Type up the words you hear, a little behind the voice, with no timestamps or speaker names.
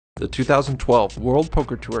The 2012 World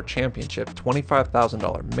Poker Tour Championship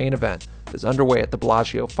 $25,000 main event is underway at the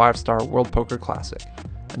Bellagio 5-Star World Poker Classic.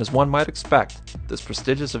 And as one might expect, this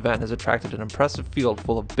prestigious event has attracted an impressive field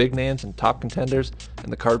full of big names and top contenders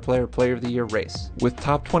in the Card Player Player of the Year race, with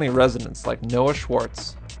top 20 residents like Noah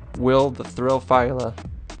Schwartz, Will the Thrill Failla,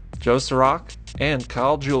 Joe Sirach, and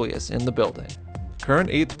Kyle Julius in the building.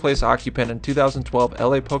 Current 8th place occupant and 2012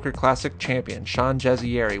 LA Poker Classic champion Sean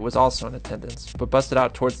Jazzieri was also in attendance, but busted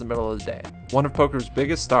out towards the middle of the day. One of poker's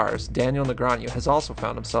biggest stars, Daniel Negreanu, has also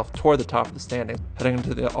found himself toward the top of the standings, heading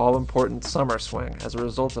into the all-important summer swing as a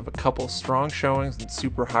result of a couple strong showings and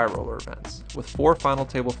super high roller events, with 4 final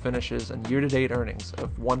table finishes and year-to-date earnings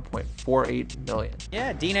of $1.48 million.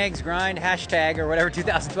 Yeah, DNeggs grind, hashtag, or whatever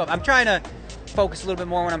 2012. I'm trying to focus a little bit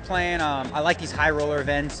more when I'm playing. I like these high roller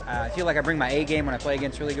events. I feel like I bring my A game when I play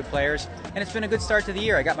against really good players, and it's been a good start to the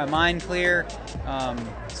year. I got my mind clear,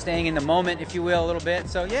 staying in the moment, if you will, a little bit.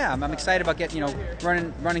 So yeah, I'm excited about getting,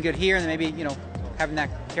 running good here, and then maybe, having that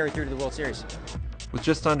carry through to the World Series. With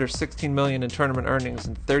just under $16 million in tournament earnings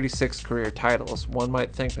and 36 career titles, one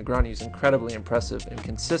might think Negreanu's incredibly impressive and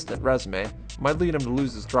consistent resume might lead him to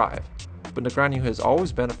lose his drive. But Negreanu has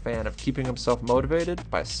always been a fan of keeping himself motivated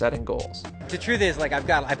by setting goals. The truth is, I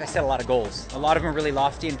set a lot of goals. A lot of them are really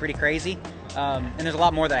lofty and pretty crazy, and there's a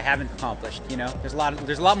lot more that I haven't accomplished. There's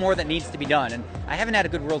a lot more that needs to be done, and I haven't had a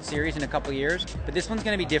good World Series in a couple of years. But this one's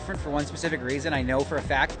going to be different for one specific reason. I know for a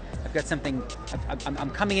fact I've got something.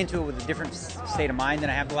 I'm coming into it with a different state of mind than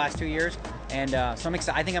I have the last 2 years, and so I'm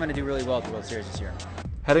excited. I think I'm going to do really well at the World Series this year.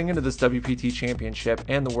 Heading into this WPT Championship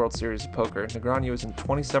and the World Series of Poker, Negreanu is in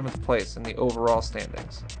 27th place in the overall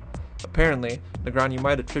standings. Apparently, Negreanu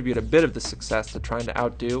might attribute a bit of the success to trying to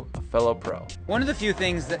outdo a fellow pro. One of the few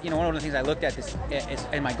things that, one of the things I looked at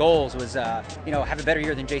in my goals was, have a better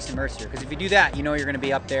year than Jason Mercier. Because if you do that, you're going to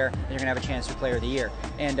be up there and you're going to have a chance for Player of the Year.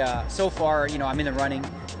 And so far, I'm in the running.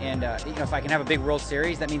 And, if I can have a big World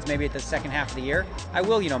Series, that means maybe at the second half of the year, I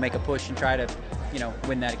will, make a push and try to,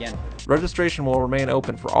 win that again. Registration will remain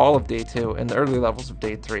open for all of Day 2 and the early levels of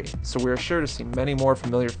Day 3, so we are sure to see many more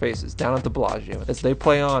familiar faces down at the Bellagio as they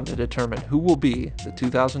play on to determine who will be the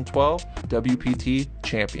 2012 WPT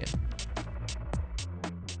champion.